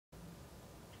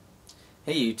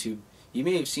Hey YouTube, you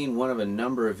may have seen one of a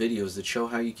number of videos that show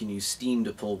how you can use steam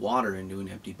to pull water into an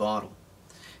empty bottle.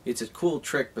 It's a cool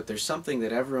trick, but there's something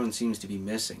that everyone seems to be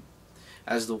missing.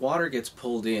 As the water gets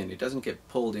pulled in, it doesn't get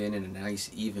pulled in a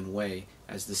nice even way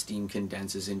as the steam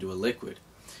condenses into a liquid.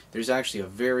 There's actually a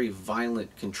very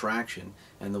violent contraction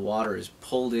and the water is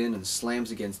pulled in and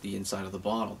slams against the inside of the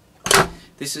bottle.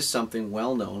 This is something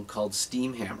well known called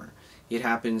steam hammer. It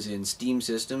happens in steam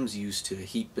systems used to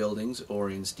heat buildings or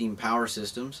in steam power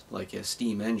systems like a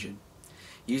steam engine.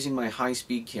 Using my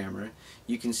high-speed camera,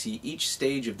 you can see each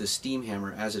stage of the steam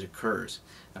hammer as it occurs,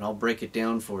 and I'll break it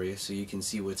down for you so you can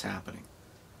see what's happening.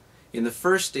 In the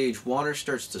first stage, water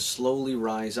starts to slowly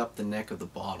rise up the neck of the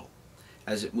bottle.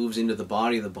 As it moves into the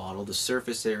body of the bottle, the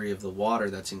surface area of the water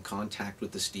that's in contact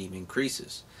with the steam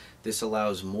increases. This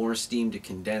allows more steam to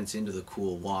condense into the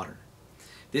cool water.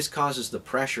 This causes the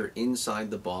pressure inside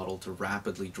the bottle to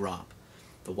rapidly drop.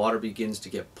 The water begins to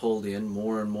get pulled in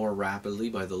more and more rapidly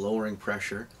by the lowering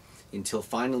pressure until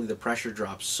finally the pressure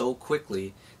drops so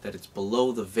quickly that it's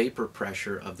below the vapor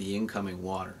pressure of the incoming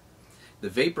water. The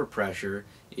vapor pressure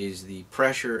is the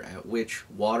pressure at which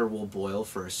water will boil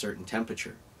for a certain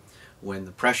temperature. When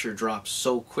the pressure drops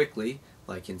so quickly,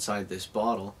 like inside this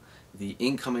bottle, the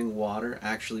incoming water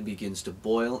actually begins to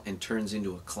boil and turns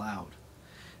into a cloud.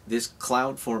 This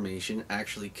cloud formation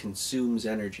actually consumes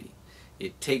energy.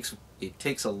 It takes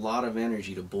a lot of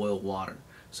energy to boil water.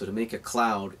 So to make a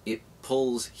cloud, it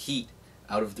pulls heat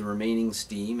out of the remaining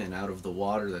steam and out of the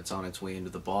water that's on its way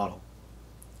into the bottle.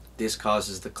 This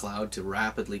causes the cloud to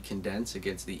rapidly condense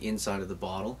against the inside of the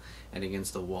bottle and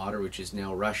against the water, which is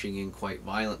now rushing in quite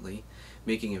violently,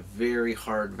 making a very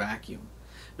hard vacuum.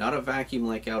 Not a vacuum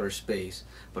like outer space,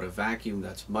 but a vacuum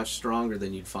that's much stronger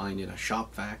than you'd find in a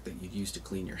shop vac that you'd use to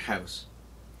clean your house.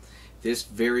 This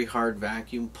very hard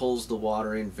vacuum pulls the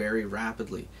water in very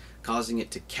rapidly, causing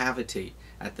it to cavitate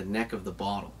at the neck of the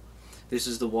bottle. This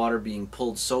is the water being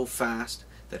pulled so fast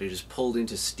that it is pulled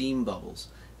into steam bubbles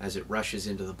as it rushes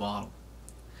into the bottle.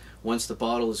 Once the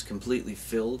bottle is completely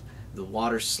filled, the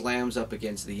water slams up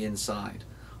against the inside.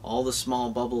 All the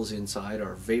small bubbles inside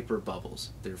are vapor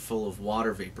bubbles. They're full of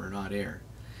water vapor, not air.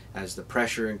 As the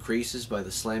pressure increases by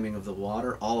the slamming of the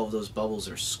water, all of those bubbles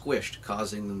are squished,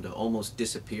 causing them to almost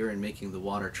disappear and making the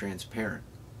water transparent.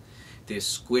 This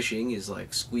squishing is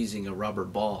like squeezing a rubber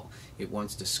ball. It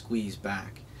wants to squeeze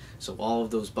back. So all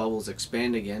of those bubbles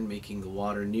expand again, making the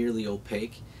water nearly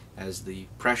opaque as the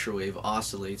pressure wave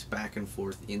oscillates back and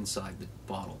forth inside the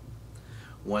bottle.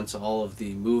 Once all of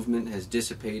the movement has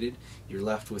dissipated, you're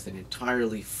left with an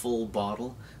entirely full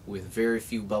bottle with very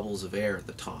few bubbles of air at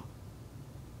the top.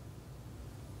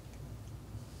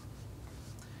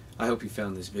 I hope you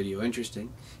found this video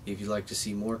interesting. If you'd like to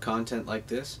see more content like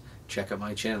this, check out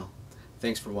my channel.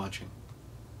 Thanks for watching.